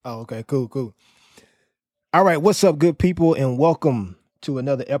Oh, okay, cool. All right, what's up, good people, and welcome to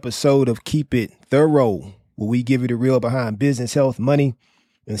another episode of Keep It Thorough, where we give you the real behind business, health, money,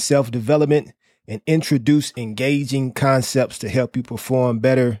 and self-development, and introduce engaging concepts to help you perform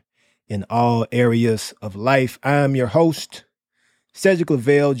better in all areas of life. I am your host, Cedric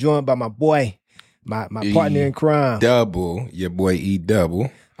Lavelle, joined by my boy, my partner in crime. Your boy E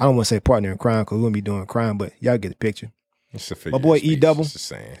Double. I don't want to say partner in crime because we wouldn't be doing crime, but y'all get the picture. It's a figure My boy of speech, E Double. just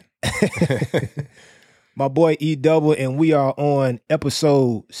saying. My boy E Double, and we are on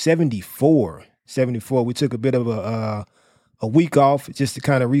episode 74. 74. We took a bit of a week off just to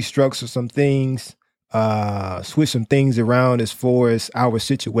kind of restructure some things, switch some things around as far as our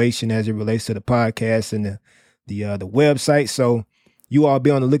situation as it relates to the podcast and the website. So you all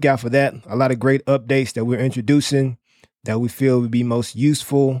be on the lookout for that. A lot of great updates that we're introducing that we feel would be most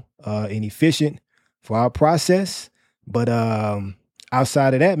useful and efficient for our process. But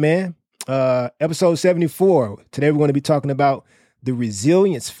outside of that, man, episode 74. Today we're going to be talking about the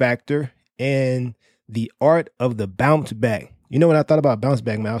resilience factor and the art of the bounce back. You know, when I thought about bounce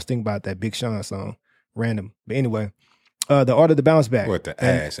back, man, I was thinking about that Big Sean song, random. But anyway, the art of the bounce back. What, the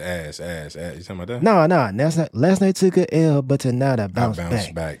ass. You talking about that? Nah. Last night took a L, but tonight I bounce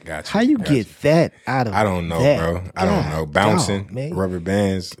back. Gotcha. How you get that out of I don't know, that? bro. I don't know. Bouncing, man. rubber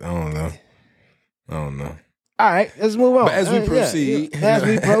bands. I don't know. All right, let's move on. But as we proceed. As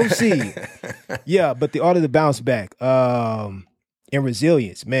we proceed. Yeah, but the art of the bounce back and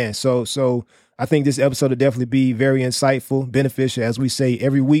resilience, man. So I think this episode will definitely be very insightful, beneficial, as we say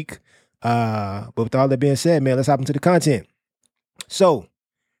every week. But with all that being said, man, let's hop into the content. So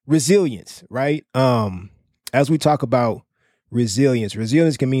resilience, right? As we talk about resilience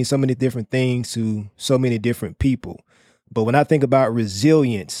can mean so many different things to so many different people. But when I think about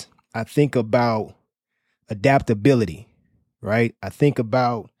resilience, I think about adaptability, right? I think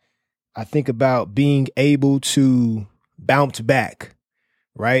about being able to bounce back,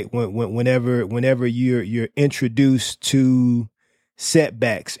 right? Whenever you're introduced to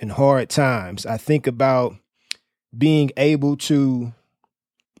setbacks and hard times, I think about being able to,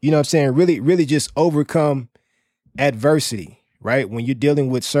 you know what I'm saying, really just overcome adversity, right? When you're dealing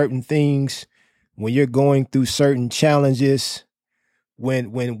with certain things, when you're going through certain challenges,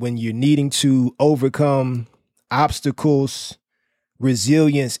 when you're needing to overcome obstacles,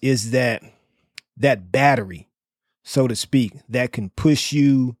 resilience is that battery, so to speak, that can push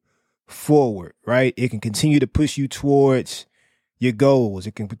you forward, right? It can continue to push you towards your goals.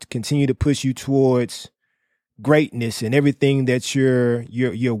 It can continue to push you towards greatness and everything that you're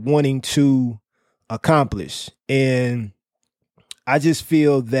wanting to accomplish. And I just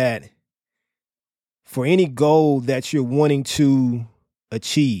feel that for any goal that you're wanting to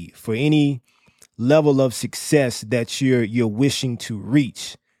achieve, for any level of success that you're wishing to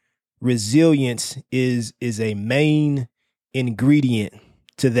reach, resilience is a main ingredient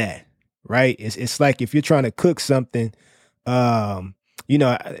to that, right? It's like if you're trying to cook something,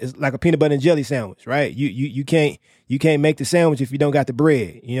 it's like a peanut butter and jelly sandwich, right? You can't make the sandwich if you don't got the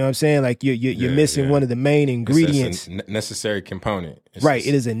bread. You know what I'm saying? Like you're missing one of the main ingredients. It's a necessary component. Right.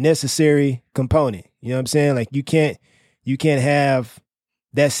 It is a necessary component. You know what I'm saying? Like you can't have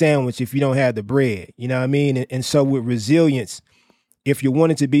that sandwich if you don't have the bread. You know what I mean? And so with resilience, if you're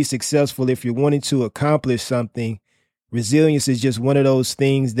wanting to be successful, if you're wanting to accomplish something, resilience is just one of those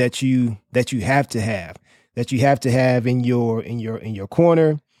things that you have to have. That you have to have in your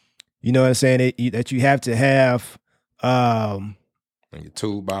corner, you know what I'm saying? That you have to have in your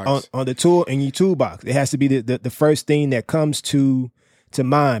toolbox. On the tool in your toolbox. It has to be the first thing that comes to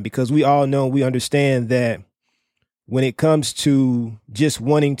mind, because we all know, we understand that when it comes to just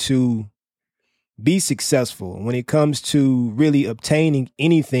wanting to be successful, when it comes to really obtaining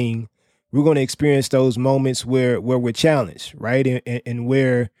anything, we're going to experience those moments where we're challenged, right? And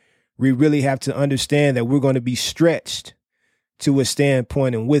where we really have to understand that we're going to be stretched to a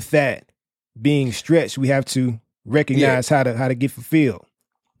standpoint. And with that being stretched, we have to recognize how to get fulfilled.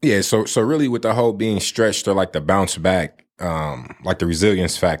 Yeah. So really with the whole being stretched, or like the bounce back, like the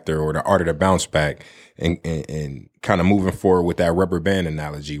resilience factor or the art of the bounce back, and kind of moving forward with that rubber band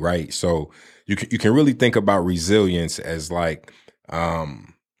analogy, right? So you can really think about resilience as like, as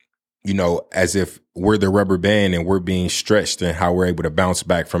if we're the rubber band and we're being stretched, and how we're able to bounce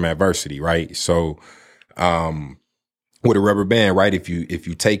back from adversity, right? So, with a rubber band, right? If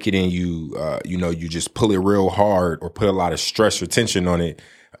you take it and you just pull it real hard or put a lot of stress or tension on it,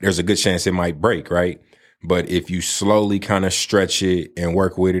 there's a good chance it might break, right? But if you slowly kind of stretch it and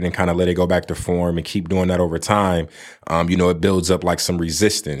work with it and kind of let it go back to form and keep doing that over time, it builds up like some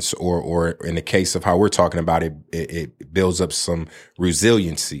resistance, or in the case of how we're talking about it, it builds up some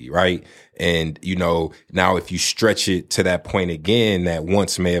resiliency, right? And, now if you stretch it to that point again, that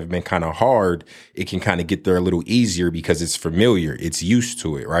once may have been kind of hard, it can kind of get there a little easier because it's familiar. It's used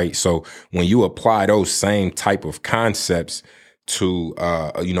to it, right? So when you apply those same type of concepts to,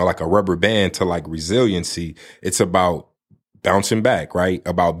 like a rubber band to like resiliency, it's about bouncing back, right?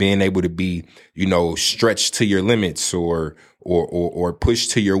 About being able to be, stretched to your limits or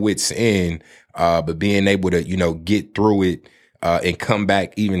pushed to your wits end, but being able to, get through it, and come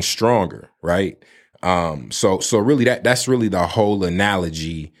back even stronger, right? So really that's really the whole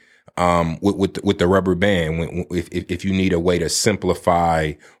analogy, with the rubber band. If you need a way to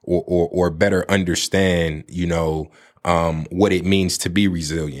simplify or better understand, what it means to be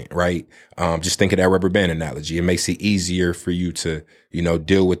resilient, right? Just think of that rubber band analogy. It makes it easier for you to,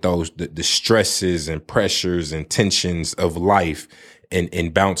 deal with the stresses and pressures and tensions of life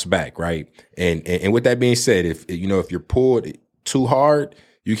and bounce back, right? And with that being said, if you're pulled too hard,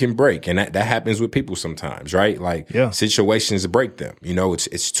 you can break. And that happens with people sometimes, right? Like situations break them.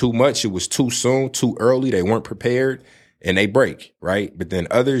 It's too much. It was too soon, too early. They weren't prepared and they break, right? But then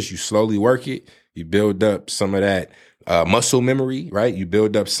others, you slowly work it. You build up some of that muscle memory, right? You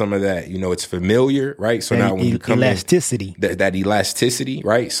build up some of that, it's familiar, right? So now when you come elasticity, that elasticity,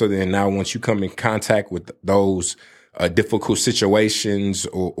 right? So then now once you come in contact with those difficult situations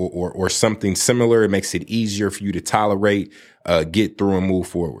or something similar, it makes it easier for you to tolerate, get through and move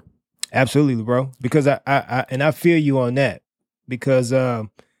forward. Absolutely, bro. Because I feel you on that, because I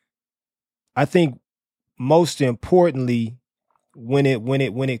think most importantly, when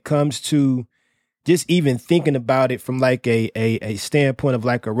it comes to just even thinking about it from like a standpoint of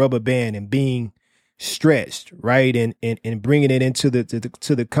like a rubber band and being stretched, right? And bringing it into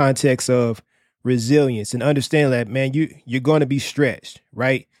the context of resilience and understand that, man, you're going to be stretched,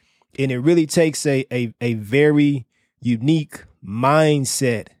 right? And it really takes a very unique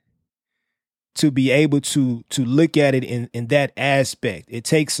mindset to be able to look at it in that aspect. It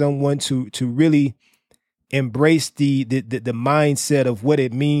takes someone to really embrace the mindset of what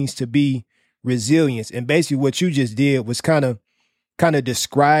it means to be resilience. And basically what you just did was kind of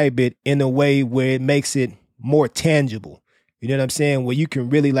describe it in a way where it makes it more tangible. You know what I'm saying? Where you can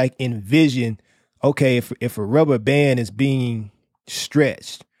really like envision, okay, if a rubber band is being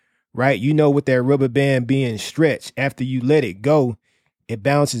stretched, right? With that rubber band being stretched, after you let it go, it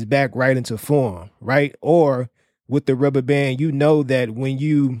bounces back right into form, right? Or with the rubber band, that when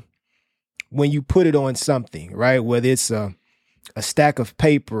you put it on something, right? Whether it's a stack of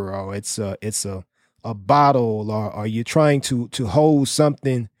paper or it's a bottle, or you're trying to hold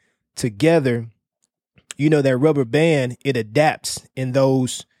something together, that rubber band, it adapts in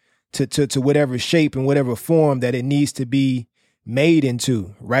those to whatever shape and whatever form that it needs to be made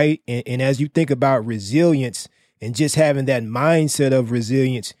into, right? And as you think about resilience and just having that mindset of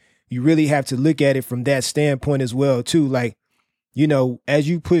resilience, you really have to look at it from that standpoint as well too. Like, as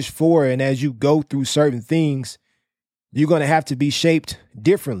you push forward and as you go through certain things, you're going to have to be shaped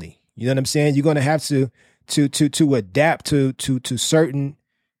differently. You know what I'm saying? You're going to have to adapt to certain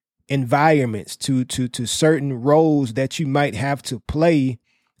environments, to certain roles that you might have to play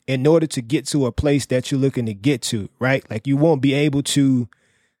in order to get to a place that you're looking to get to, right? Like you won't be able to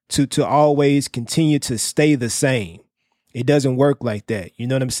always continue to stay the same. It doesn't work like that. You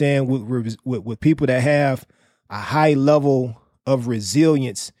know what I'm saying? With people that have a high level of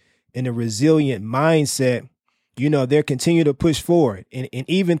resilience and a resilient mindset, they're continue to push forward. And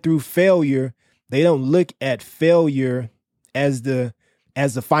even through failure, they don't look at failure as the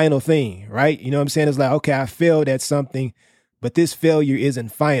final thing, right? You know what I'm saying? It's like, okay, I failed at something, but this failure isn't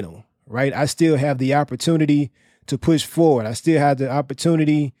final, right? I still have the opportunity to push forward. I still have the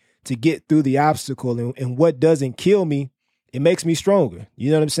opportunity to get through the obstacle. And what doesn't kill me, it makes me stronger.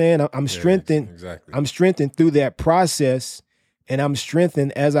 You know what I'm saying? I'm strengthened. Exactly. I'm strengthened through that process, and I'm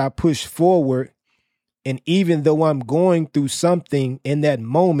strengthened as I push forward. And even though I'm going through something in that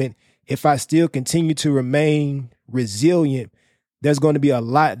moment, if I still continue to remain resilient, there's going to be a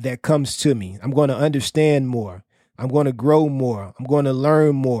lot that comes to me. I'm going to understand more. I'm going to grow more. I'm going to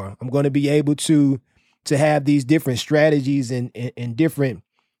learn more. I'm going to be able to have these different strategies and different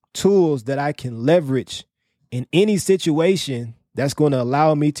tools that I can leverage in any situation that's going to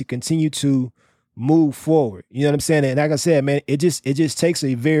allow me to continue to move forward. You know what I'm saying? And like I said, man, it just takes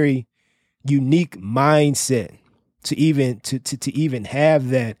a very unique mindset to even have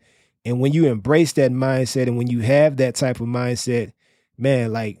that. And when you embrace that mindset and when you have that type of mindset,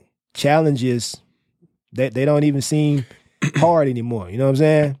 man, like challenges They don't even seem hard anymore. You know what I'm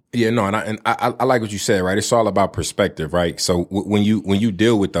saying? Yeah, no, and I like what you said, right? It's all about perspective, right? So when you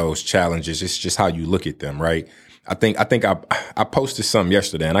deal with those challenges, it's just how you look at them, right? I think I posted something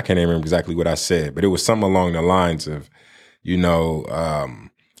yesterday, and I can't even remember exactly what I said, but it was something along the lines of,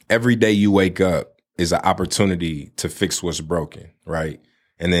 every day you wake up is an opportunity to fix what's broken, right?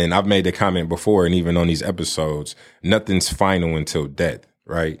 And then I've made the comment before, and even on these episodes, nothing's final until death,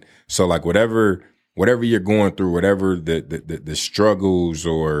 right? So like whatever you're going through, whatever the struggles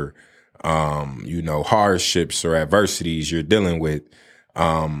or hardships or adversities you're dealing with,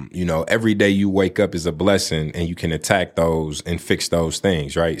 every day you wake up is a blessing, and you can attack those and fix those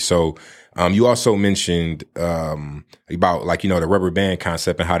things, right? So you also mentioned about the rubber band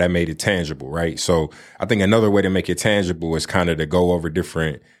concept and how that made it tangible, right? So I think another way to make it tangible is kind of to go over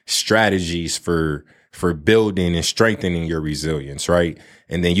different strategies for building and strengthening your resilience, right?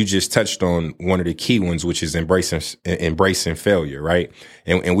 And then you just touched on one of the key ones, which is embracing failure, right?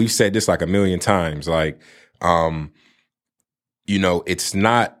 And we've said this like a million times, it's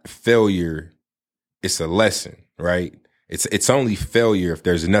not failure, it's a lesson, right? It's only failure if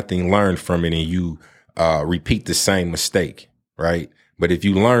there's nothing learned from it and you repeat the same mistake, right? But if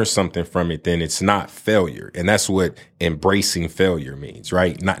you learn something from it, then it's not failure. And that's what embracing failure means,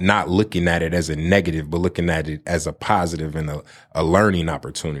 right? Not looking at it as a negative, but looking at it as a positive and a learning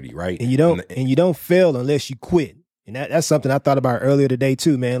opportunity, right? And you don't fail unless you quit. And that's something I thought about earlier today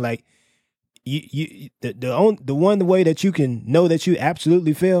too, man. Like the one way that you can know that you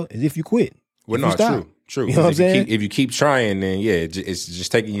absolutely fail is if you quit. Well, no, true. You know what I'm saying? If you keep trying, then yeah, it's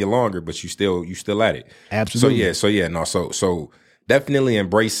just taking you longer, but you still at it. Absolutely. So definitely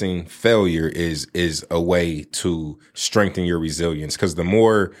embracing failure is a way to strengthen your resilience, because the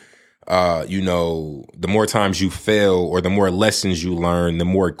more the more times you fail or the more lessons you learn, the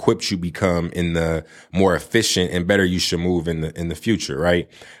more equipped you become and the more efficient and better you should move in the future, right?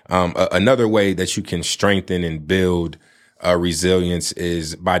 Another way that you can strengthen and build resilience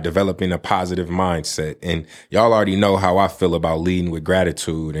is by developing a positive mindset. And y'all already know how I feel about leading with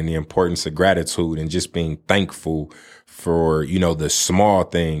gratitude and the importance of gratitude and just being thankful for, the small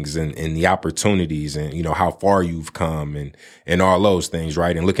things and the opportunities and, how far you've come and all those things,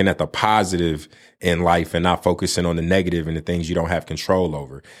 right? And looking at the positive in life and not focusing on the negative and the things you don't have control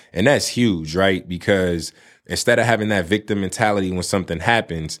over. And that's huge, right? Because instead of having that victim mentality when something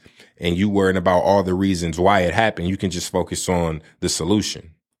happens and you worrying about all the reasons why it happened, you can just focus on the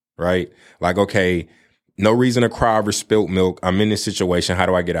solution, right? Like, okay, no reason to cry over spilt milk. I'm in this situation. How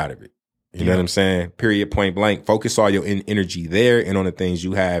do I get out of it? You know what I'm saying? Period, point blank. Focus all your energy there and on the things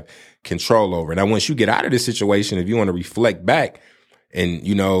you have control over. Now, once you get out of this situation, if you want to reflect back and,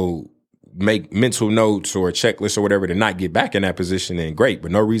 make mental notes or a checklist or whatever to not get back in that position, then great.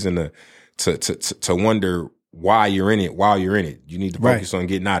 But no reason to wonder why you're in it while you're in it. You need to focus on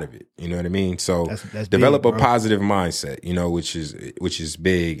getting out of it. You know what I mean? So that's develop big, a positive mindset, which is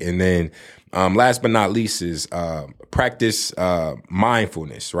big. And then last but not least is practice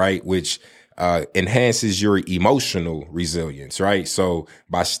mindfulness, right? Which enhances your emotional resilience, right? So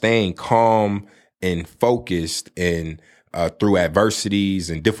by staying calm and focused and through adversities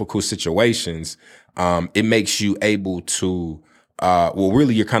and difficult situations, it makes you able to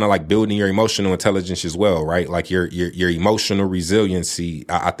really you're kind of like building your emotional intelligence as well, right? Like your emotional resiliency,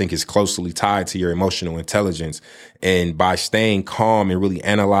 I think, is closely tied to your emotional intelligence. And by staying calm and really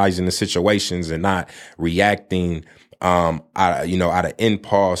analyzing the situations and not reacting, out of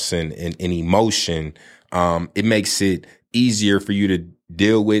impulse and emotion, it makes it easier for you to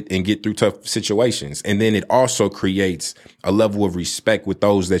deal with and get through tough situations. And then it also creates a level of respect with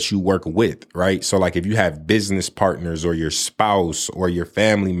those that you work with, right? So like if you have business partners or your spouse or your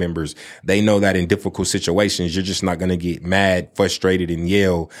family members, they know that in difficult situations, you're just not going to get mad, frustrated, and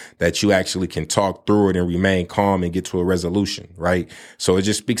yell, that you actually can talk through it and remain calm and get to a resolution, right? So it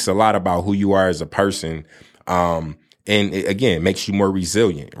just speaks a lot about who you are as a person. And it, again, makes you more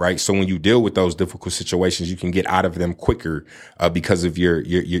resilient, right? So when you deal with those difficult situations, you can get out of them quicker because of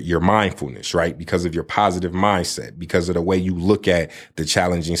your mindfulness, right? Because of your positive mindset, because of the way you look at the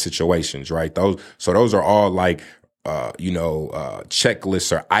challenging situations, right? Those are all like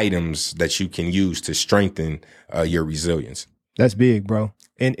checklists or items that you can use to strengthen your resilience. That's big, bro.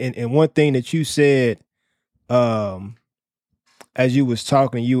 And one thing that you said, as you was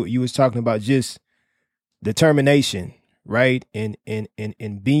talking, you was talking about just determination, right? And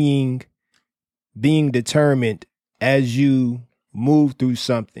being determined as you move through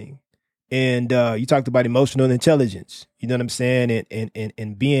something. And you talked about emotional intelligence, you know what I'm saying?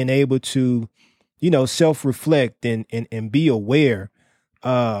 And being able to, self-reflect and be aware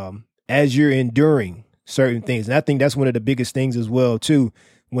as you're enduring certain things. And I think that's one of the biggest things as well, too.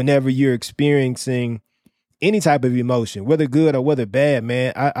 Whenever you're experiencing any type of emotion, whether good or whether bad,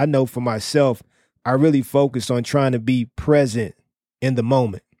 man, I know for myself, I really focus on trying to be present in the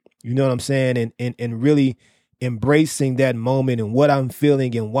moment. You know what I'm saying? And really embracing that moment and what I'm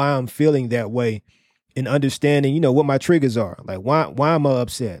feeling and why I'm feeling that way, and understanding, you know, what my triggers are. Like, why am I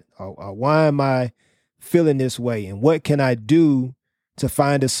upset? Or why am I feeling this way? And what can I do to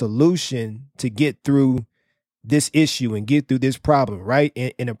find a solution to get through this issue and get through this problem, right?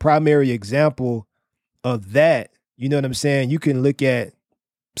 And a primary example of that, you know what I'm saying? You can look at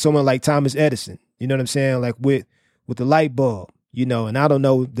someone like Thomas Edison, you know what I'm saying? Like with the light bulb, you know, and I don't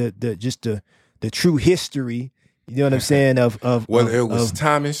know the true history, you know what I'm saying, of whether it was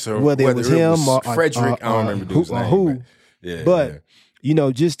Thomas or whether it was him or Frederick, I don't remember dude's name. But you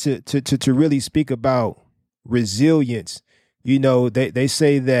know, just to really speak about resilience, you know, they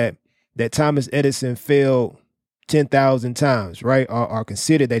say that Thomas Edison failed 10,000 times, right? Or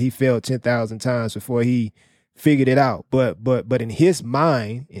considered that he failed 10,000 times before he figured it out. But in his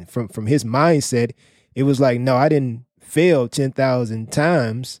mind, and from his mindset, it was like, no, I didn't fail 10,000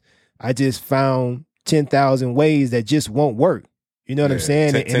 times. I just found 10,000 ways that just won't work. You know what I'm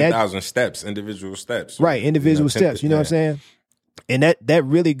saying? 10,000 steps, individual steps. Right, individual steps. You know what I'm saying? And that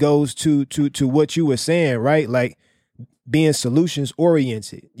really goes to what you were saying, right? Like being solutions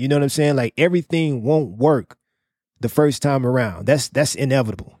oriented. You know what I'm saying? Like everything won't work the first time around. That's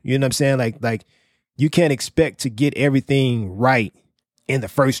inevitable. You know what I'm saying? Like you can't expect to get everything right in the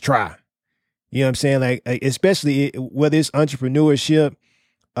first try. You know what I'm saying? Like especially whether it's entrepreneurship,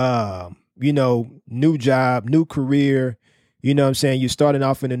 you know, new job, new career, you know what I'm saying? You're starting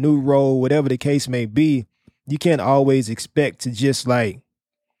off in a new role, whatever the case may be. You can't always expect to just like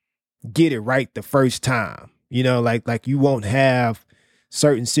get it right the first time. You know, like you won't have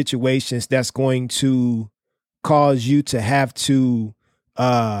certain situations that's going to cause you to have to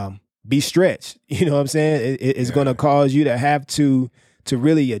be stretched. You know what I'm saying? It's going to cause you to have to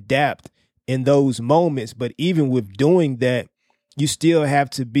really adapt in those moments. But even with doing that, you still have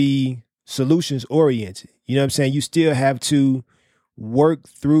to be solutions oriented. You know what I'm saying? You still have to work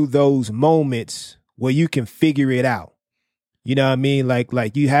through those moments where you can figure it out. You know what I mean?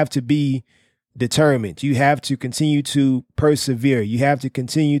 Like you have to be determined. You have to continue to persevere. You have to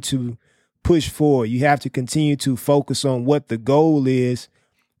continue to push forward. You have to continue to focus on what the goal is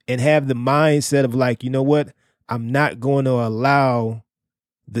and have the mindset of like, you know what? I'm not going to allow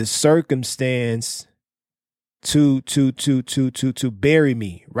the circumstance to bury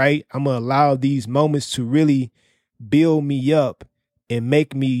me, right? I'm going to allow these moments to really build me up and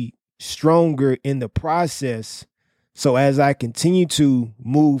make me stronger in the process. So as I continue to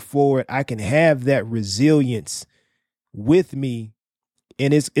move forward, I can have that resilience with me,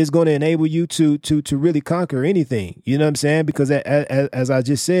 and it's going to enable you to really conquer anything. You know what I'm saying? Because as I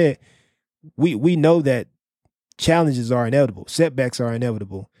just said, we know that challenges are inevitable, setbacks are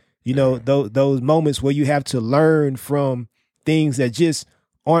inevitable. You know, those moments where you have to learn from things that just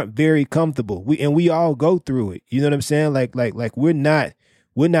aren't very comfortable. We all go through it. You know what I'm saying? Like we're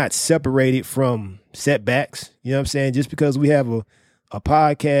not separated from setbacks. You know what I'm saying? Just because we have a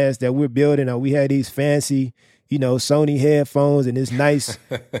podcast that we're building, or we have these fancy, you know, Sony headphones and this nice,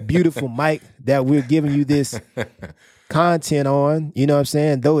 beautiful mic that we're giving you this content on, you know what I'm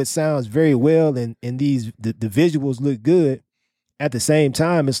saying? Though it sounds very well and the visuals look good, at the same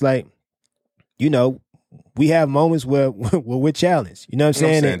time, it's like, you know, we have moments where we're challenged. You know what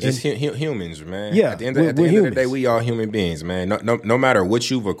I'm saying? Just humans, man. Yeah. At the end of the day, we are human beings, man. No matter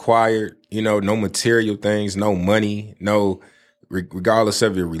what you've acquired, you know, no material things, no money, no, regardless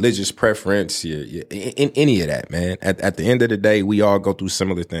of your religious preference, in any of that, man. At the end of the day, we all go through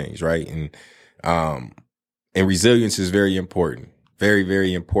similar things, right? And resilience is very important, very,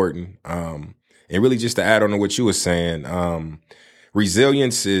 very important. And really, just to add on to what you were saying,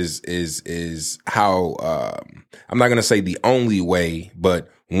 resilience is how, I'm not going to say the only way, but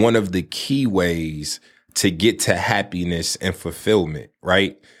one of the key ways to get to happiness and fulfillment,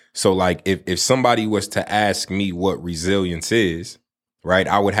 right? So like if somebody was to ask me what resilience is, right,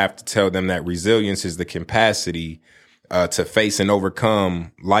 I would have to tell them that resilience is the capacity to face and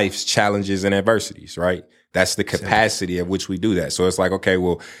overcome life's challenges and adversities, right? That's the capacity of which we do that. So it's like, okay,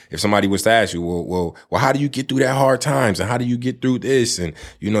 well, if somebody was to ask you, well, how do you get through that hard times? And how do you get through this? And,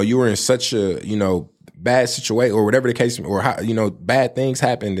 you know, you were in such a, you know, bad situation or whatever the case, or how, you know, bad things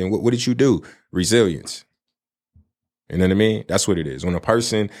happened. And what did you do? Resilience. You know what I mean? That's what it is. When a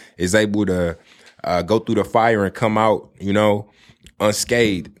person is able to go through the fire and come out, you know,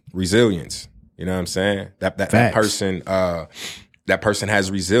 unscathed, resilience. You know what I'm saying? That person that person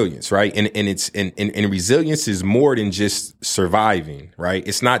has resilience, right? And resilience is more than just surviving, right?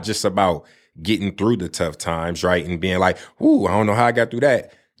 It's not just about getting through the tough times, right? And being like, ooh, I don't know how I got through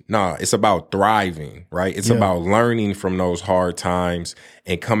that. No, it's about thriving, right? It's about learning from those hard times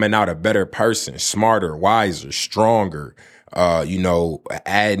and coming out a better person, smarter, wiser, stronger,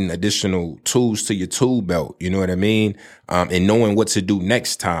 adding additional tools to your tool belt, you know what I mean? And knowing what to do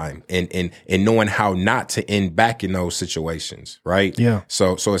next time and knowing how not to end back in those situations, right? Yeah.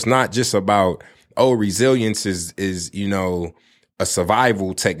 So it's not just about, resilience is, a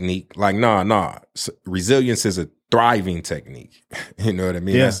survival technique. Like, nah. Resilience is a thriving technique. You know what I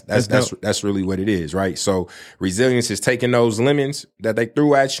mean? Yeah, that's really what it is, right? So resilience is taking those lemons that they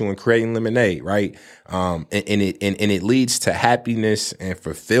threw at you and creating lemonade, right? And it leads to happiness and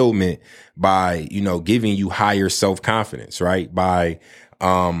fulfillment by, giving you higher self-confidence, right? By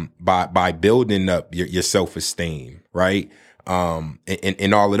building up your self-esteem, right?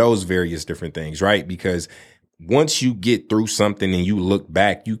 And all of those various different things, right? Because once you get through something and you look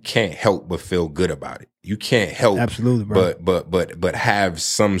back, you can't help but feel good about it. You can't help absolutely, bro. but have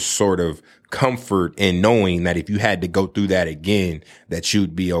some sort of comfort in knowing that if you had to go through that again, that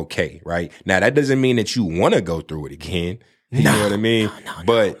you'd be okay, right? Now that doesn't mean that you want to go through it again. You know what I mean?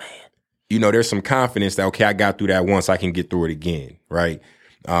 But there's some confidence that okay, I got through that once, I can get through it again, right?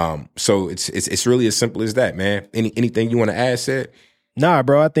 So it's really as simple as that, man. Anything you want to add, Sid? Nah,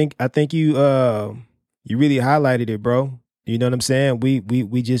 bro. I think you you really highlighted it, bro. You know what I'm saying?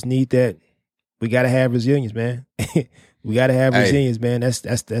 We just need that. We gotta have resilience, man. We gotta have resilience, man.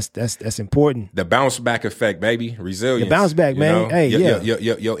 That's important. The bounce back effect, baby. Resilience. The bounce back, man. Hey,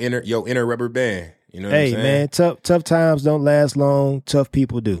 your inner rubber band. You know what I'm saying? Man, tough times don't last long. Tough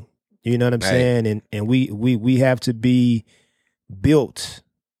people do. You know what I'm saying? And we have to be built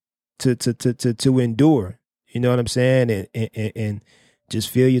to endure. You know what I'm saying? And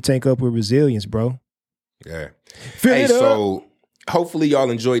just fill your tank up with resilience, bro. Yeah. So hopefully y'all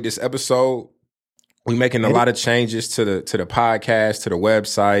enjoyed this episode. We're making a lot of changes to the podcast, to the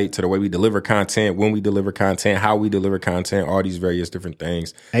website, to the way we deliver content, when we deliver content, how we deliver content, all these various different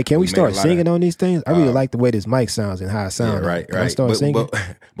things. Hey, can we start singing on these things? I really like the way this mic sounds and how it sounds. Yeah, right. Can I start singing?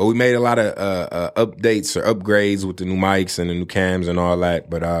 But we made a lot of updates or upgrades with the new mics and the new cams and all that.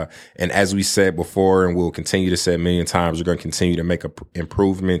 But and as we said before, and we'll continue to say a million times, we're going to continue to make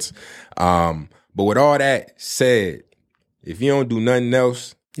improvements. But with all that said, if you don't do nothing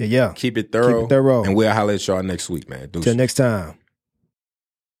else, keep it thorough. And we'll holler at y'all next week, man. Till next time.